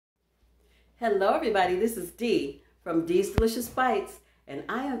Hello everybody, this is Dee from Dee's Delicious Bites, and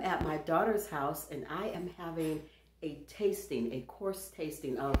I am at my daughter's house and I am having a course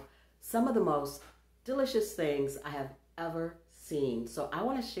tasting of some of the most delicious things I have ever seen. So I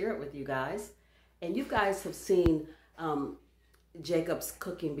want to share it with you guys. And you guys have seen Jacob's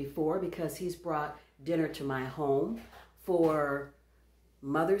cooking before because he's brought dinner to my home for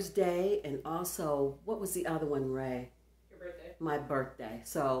Mother's Day and also, what was the other one, Ray? Your birthday. My birthday.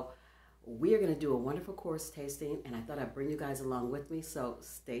 So we are going to do a wonderful course tasting, and I thought I'd bring you guys along with me, so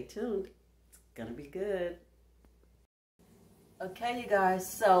stay tuned. It's going to be good. Okay, you guys,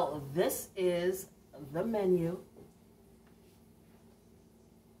 so this is the menu.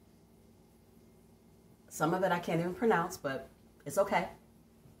 Some of it I can't even pronounce, but it's okay.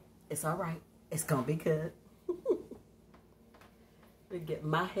 It's all right. It's going to be good. Let me get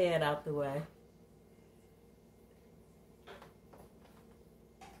my head out the way.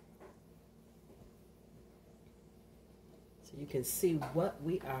 So you can see what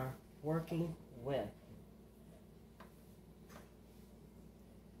we are working with.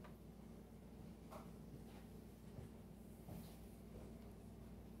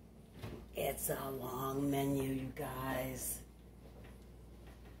 It's a long menu, you guys.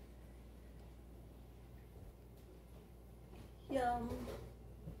 Yum.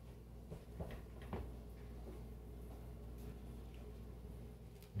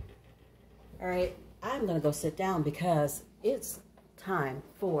 All right, I'm gonna go sit down because it's time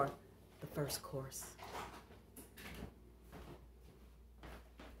for the first course.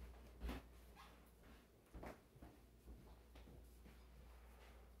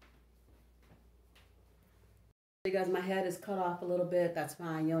 You guys, my head is cut off a little bit. That's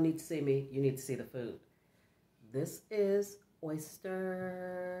fine. You don't need to see me. You need to see the food. This is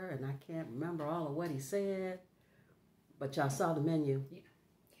oyster, and I can't remember all of what he said, but y'all saw the menu. Yeah.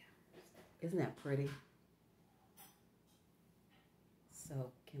 Isn't that pretty?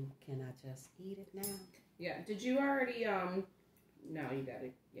 So can I just eat it now? Yeah. Did you already no, you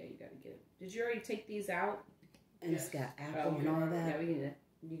gotta get it. Did you already take these out? And yes. It's got apple and all that. Yeah,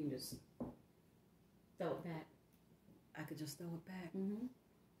 you can just throw it back. I could just throw it back. Mm-hmm.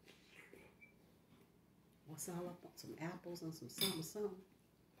 What's all up? Some apples and some something.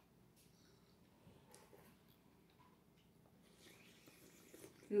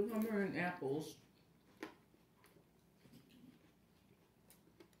 Cucumber and apples.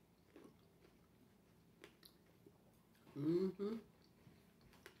 Mm-hmm.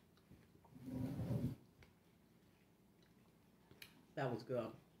 That was good.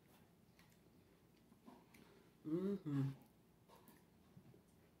 Mm-hmm.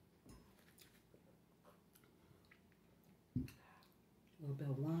 A little bit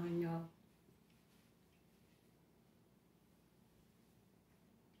of wine, y'all.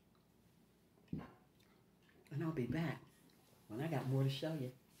 And I'll be back when I got more to show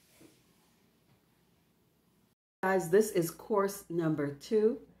you. Guys, this is course number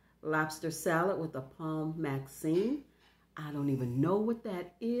 2, lobster salad with a palm maxine. I don't even know what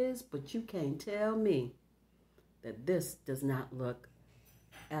that is, but you can't tell me that this does not look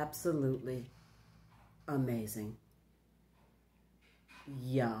absolutely amazing.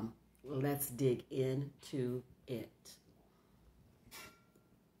 Yum. Let's dig into it.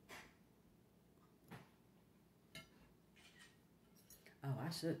 Oh,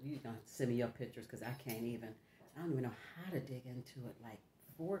 I should, you know, send me your pictures because I can't even, I don't even know how to dig into it. Like,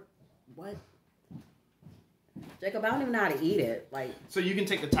 what? Jacob, I don't even know how to eat it. Like, so you can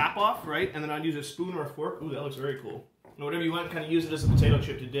take the top off, right? And then I'd use a spoon or a fork. Ooh, that looks very cool. And whatever you want, kind of use it as a potato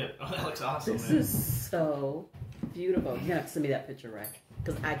chip to dip. Oh, that looks awesome, this man. is so beautiful. You're going to have to send me that picture, Ray.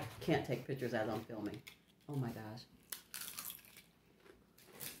 Because I can't take pictures as I'm filming. Oh my gosh.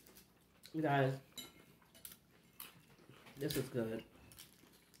 You guys, this is good.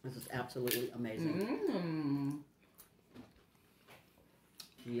 This is absolutely amazing.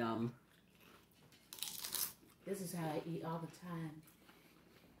 Yum. This is how I eat all the time.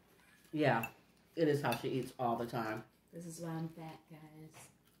 Yeah, it is how she eats all the time. This is why I'm fat, guys.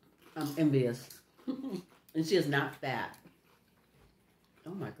 I'm envious. And she is not fat.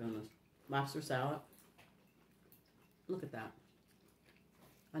 Oh my goodness. Lobster salad. Look at that.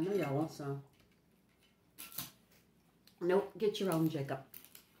 I know y'all want some. Nope, get your own, Jacob.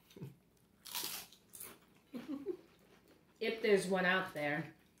 If there's one out there,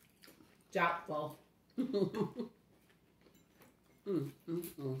 doubtful. You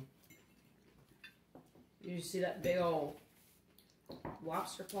see that big old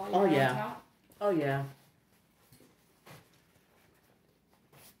lobster claw on top? Oh yeah.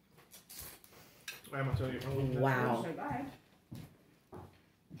 I'm gonna tell you. Wow.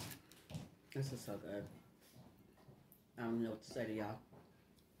 This is so good. I don't know what to say to y'all.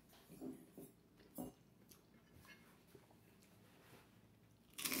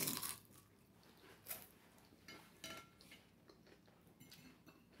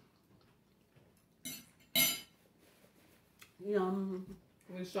 Yum.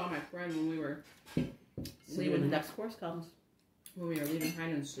 We saw my friend when we were See when the next course comes. When we were leaving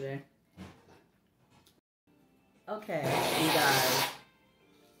Heinen's today. Okay, you guys.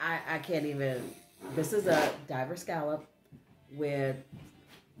 I can't even. This is a diver scallop with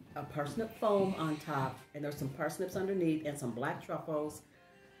a parsnip foam on top, and there's some parsnips underneath and some black truffles.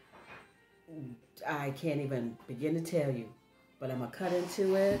 I can't even begin to tell you, but I'm gonna cut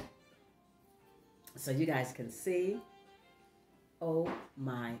into it so you guys can see. Oh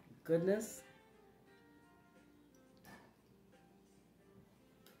my goodness.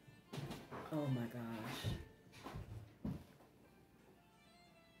 Oh my gosh.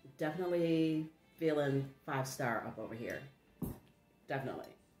 Definitely feeling 5-star up over here. Definitely.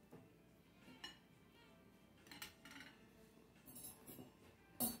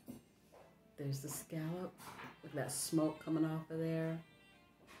 There's the scallop with that smoke coming off of there.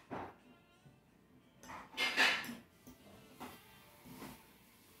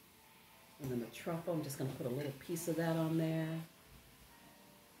 And then the truffle, I'm just going to put a little piece of that on there.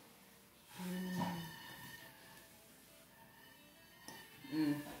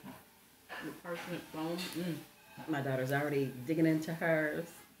 The parsnip foam. My daughter's already digging into hers.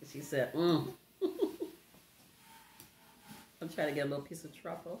 She said, I'm trying to get a little piece of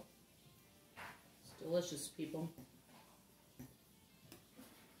truffle. It's delicious, people.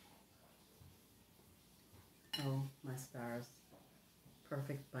 Oh, my stars.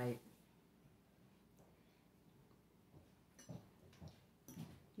 Perfect bite.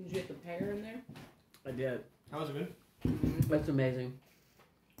 Did you get the pear in there? I did. How was it good? That's amazing.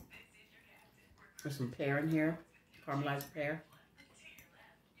 There's some pear in here, caramelized pear.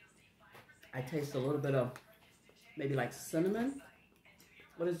 I taste a little bit of maybe like cinnamon.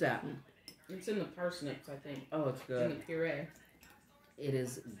 What is that? It's in the parsnips, I think. Oh, it's It's good. in the puree. It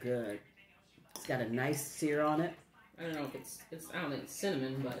is good. It's got a nice sear on it. I don't know if it's I don't think it's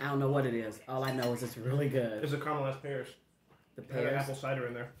cinnamon, but I don't know what it is. All I know is it's really good. There's the caramelized pears. The They had pears. apple cider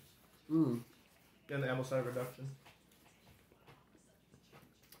in there. And And the apple cider reduction.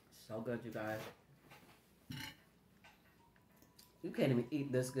 so good, you guys. You can't even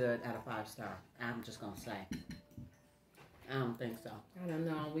eat this good at a 5-star. I'm just gonna say. I don't think so. I don't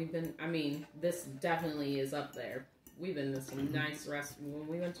know. This definitely is up there. We've been to some nice restaurants. When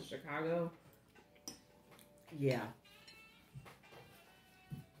we went to Chicago, Yeah.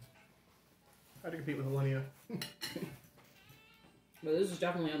 Hard to compete with Millennia. but this is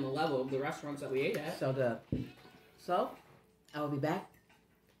definitely on the level of the restaurants that we ate at. So good. So, I will be back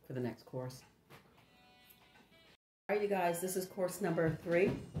for the next course. All right, you guys, this is course number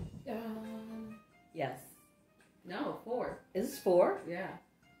 3. Yes. No, 4. Is this 4? Yeah.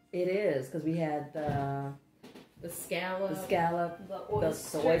 It is, because we had the scallop, scallop, the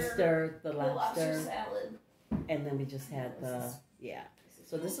the oyster, the lobster, salad, and then we just had the, yeah.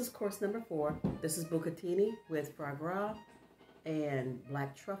 So this is course number 4. This is bucatini with foie gras and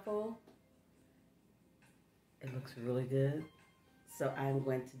black truffle. It looks really good. So I'm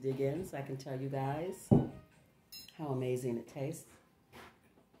going to dig in so I can tell you guys how amazing it tastes.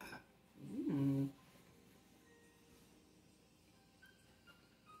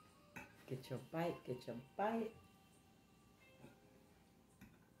 Get your bite, get your bite.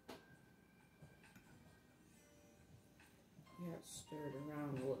 Yeah, stir it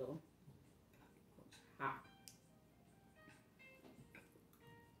around a little. It's hot.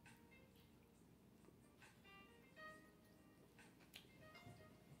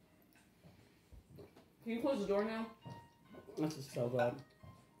 Can you close the door now? This is so good.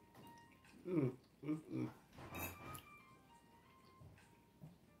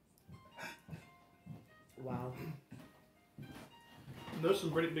 Wow. There's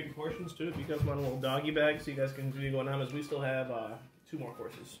some pretty big portions too. If you guys want a little doggy bag, so you guys can do going on, as we still have 2 more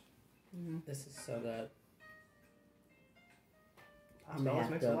courses. This is so good. Pasta always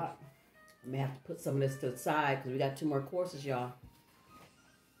makes a lot. I may have to put some of this to the side because we got 2 more courses, y'all.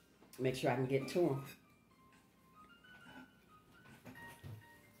 Make sure I can get to them.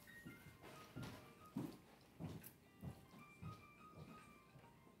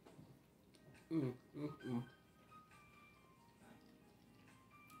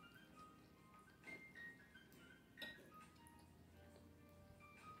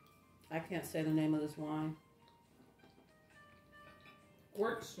 I can't say the name of this wine.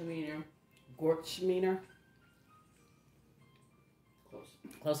 Works, I mean, Gortschminer. close.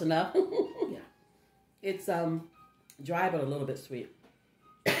 Close enough? Yeah. It's dry but a little bit sweet.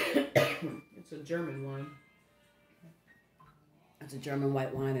 It's a German wine. It's a German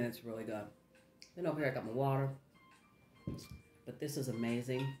white wine and it's really good. Then over here I got my water. But this is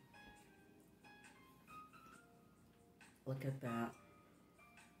amazing. Look at that.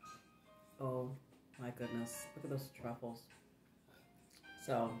 Oh my goodness. Look at those truffles.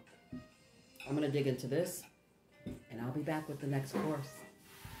 So I'm going to dig into this and I'll be back with the next course.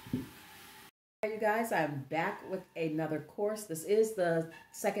 Hey you guys, I'm back with another course. This is the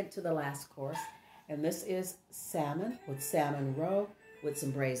second to the last course. And this is salmon with salmon roe with some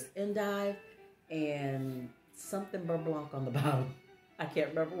braised endive and something beurre blanc on the bottom. I can't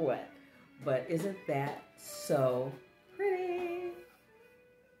remember what. But isn't that so pretty?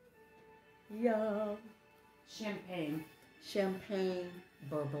 Yum. Champagne. Champagne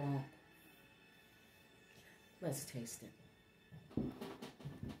beurre blanc. Let's taste it.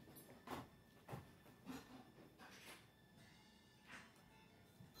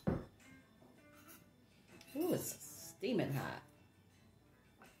 Ooh, it's steaming hot.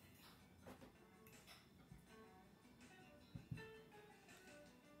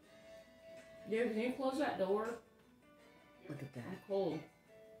 Yeah, can you close that door? Look at that. I'm cold.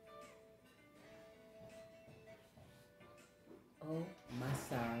 Oh my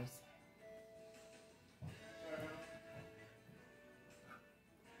stars.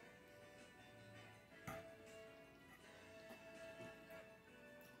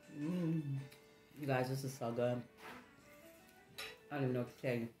 You guys, this is so good. I don't even know what to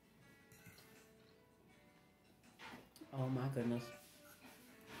tell you. Oh my goodness.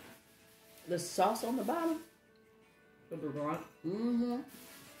 The sauce on the bottom. The beurre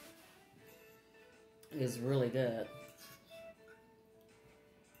is really good.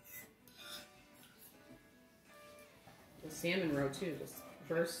 The salmon roe too just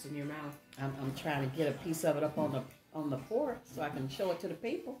bursts in your mouth. I'm trying to get a piece of it up on the fork so I can show it to the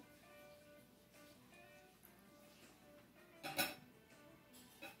people.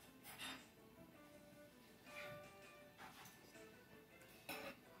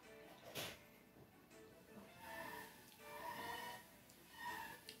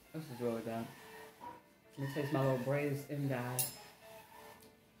 This is really good. Let me taste my little braised endive.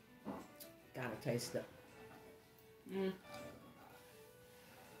 Gotta taste it.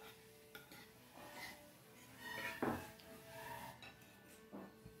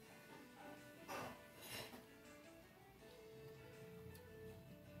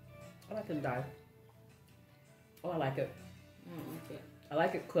 I like endive. Oh, I like it. I don't like it. I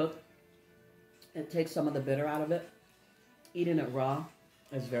like it cooked. It takes some of the bitter out of it. Eating it raw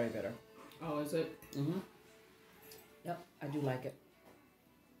is very bitter. Oh, is it? Yep, I do like it.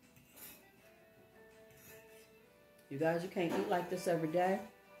 You guys, you can't eat like this every day.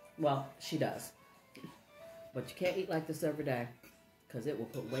 Well, she does. But you can't eat like this every day because it will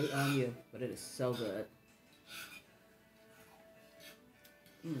put weight on you. But it is so good.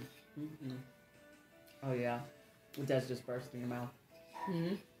 Oh, yeah. It does just burst in your mouth.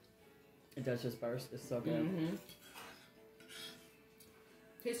 It does just burst. It's so good.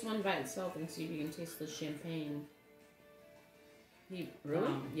 Taste one by itself and see if you can taste the champagne.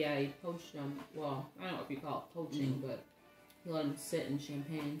 Really? Yeah, he poached them. Well, I don't know if you call it poaching, but he let them sit in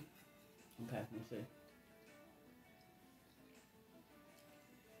champagne. Okay, let's see.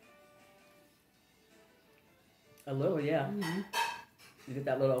 A little, yeah. You get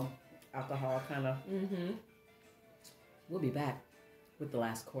that little alcohol kind of. We'll be back with the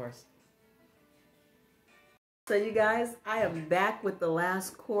last course. So you guys, I am back with the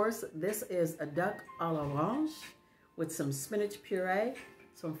last course. This is a duck à l'orange with some spinach puree,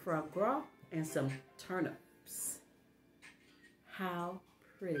 some foie gras, and some turnips. How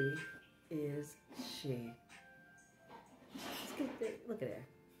pretty is she? Look at her.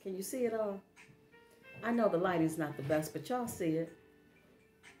 Can you see it all? I know the lighting's not the best, but y'all see it.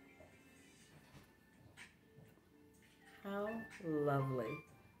 How lovely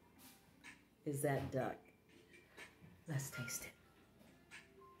is that duck? Let's taste it.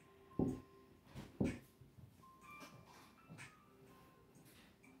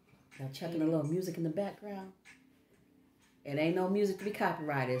 Now checking a little music in the background. It ain't no music to be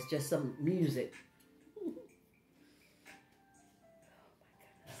copyrighted. It's just some music. Oh my goodness.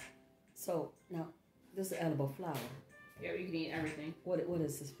 So now this is edible flour. Yeah, you can eat everything. What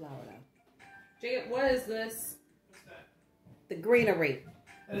is this flour now? Jacob, what is this? What's that? The greenery.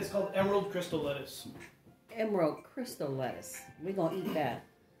 And it's called emerald crystal lettuce. Emerald crystal lettuce. We're gonna eat that.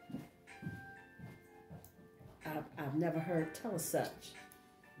 I've never heard tell of such,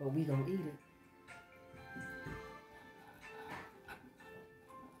 but we gonna eat it.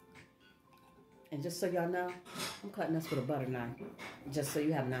 And just so y'all know, I'm cutting this with a butter knife. Just so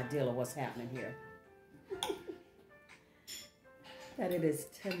you have an idea of what's happening here. That it is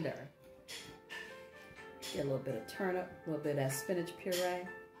tender. Get a little bit of turnip, a little bit of that spinach puree.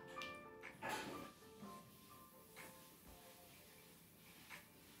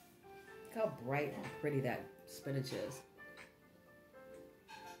 Look how bright and pretty that spinach is.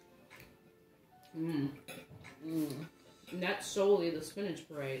 Not solely the spinach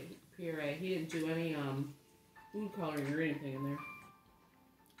puree. He didn't do any food coloring or anything in there.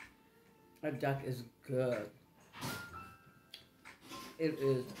 That duck is good. It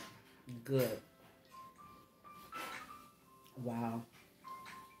is good. Wow.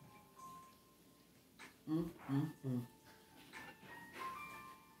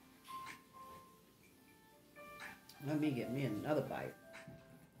 Let me get me another bite.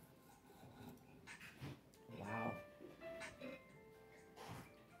 Wow.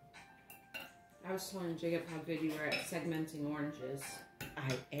 I was telling Jacob how good you were at segmenting oranges.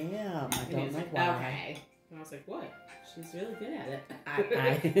 I am. I And he don't was know like, why. okay. And I was like, what? She's really good at it.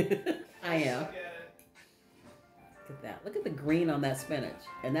 I am. Look at that. Look at the green on that spinach.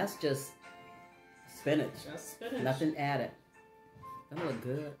 And that's just spinach. Just spinach. Nothing added. That look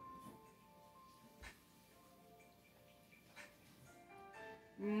good.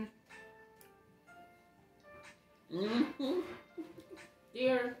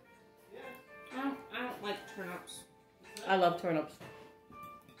 Dear, I don't like turnips. I love turnips.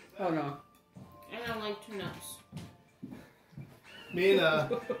 Hold on. I don't like turnips. Me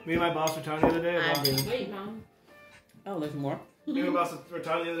and my boss were talking the other day I about. do. Wait, Mom. Oh, there's more. Me and my boss were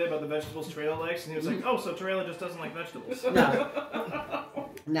talking the other day about the vegetables Tarela likes, and he was like, "Oh, so Tarela just doesn't like vegetables."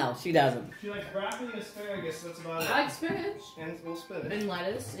 No, she doesn't. She likes broccoli and asparagus. That's about it. I like spinach. And little spinach. And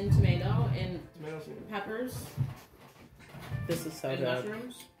lettuce, and tomato, and Tomatoes. peppers, This is so and good.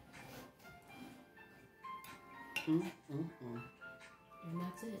 mushrooms. And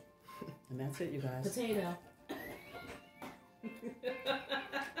that's it. And that's it, you guys. Potato.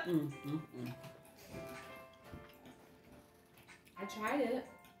 I tried it.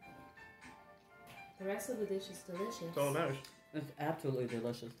 The rest of the dish is delicious. That's all that matters. It's absolutely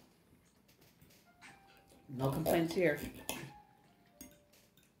delicious. No complaints here.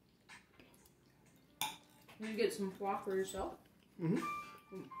 You get some foie for yourself.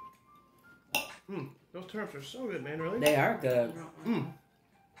 Those turnips are so good, man. Really? They are good.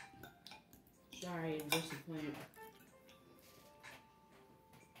 Sorry, I'm disappointed.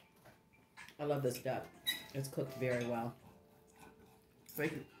 I love this duck. It's cooked very well.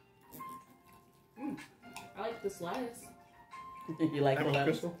 Thank you. I like this lettuce. You like the Apple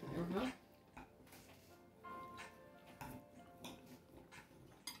lettuce? Crystal?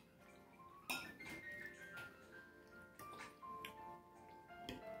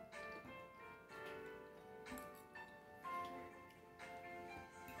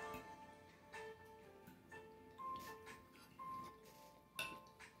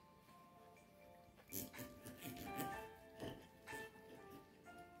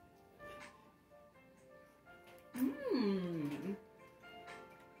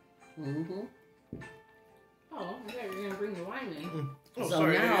 Oh, I thought you were gonna bring the wine in. Oh, So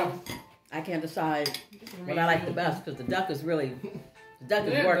sorry. now I can't decide what I like the best because the duck is really, the duck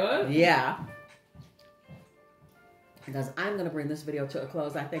is Yeah, working. good. Yeah. Because I'm going to bring this video to a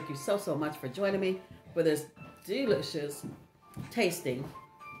close. I thank you so, so much for joining me for this delicious tasting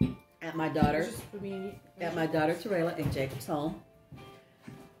at my daughter, Tarela and Jacob's home,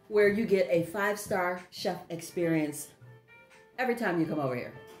 where you get a 5-star chef experience every time you come over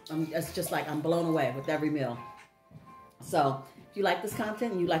here. It's just like I'm blown away with every meal. So if you like this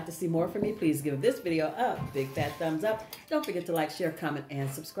content and you'd like to see more from me, please give this video a big fat thumbs up. Don't forget to like, share, comment, and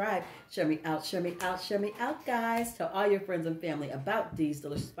subscribe. Share me out, share me out, share me out, guys. Tell all your friends and family about these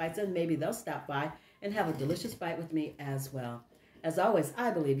delicious bites, and maybe they'll stop by and have a delicious bite with me as well. As always,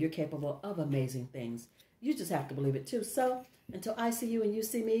 I believe you're capable of amazing things. You just have to believe it too. So until I see you and you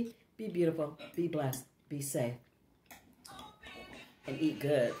see me, be beautiful, be blessed, be safe, and eat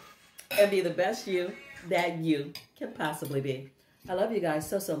good. And be the best you that you can possibly be. I love you guys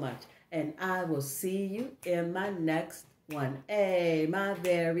so, so much. And I will see you in my next one. My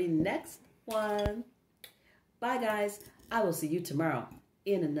very next one. Bye, guys. I will see you tomorrow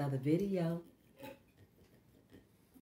in another video.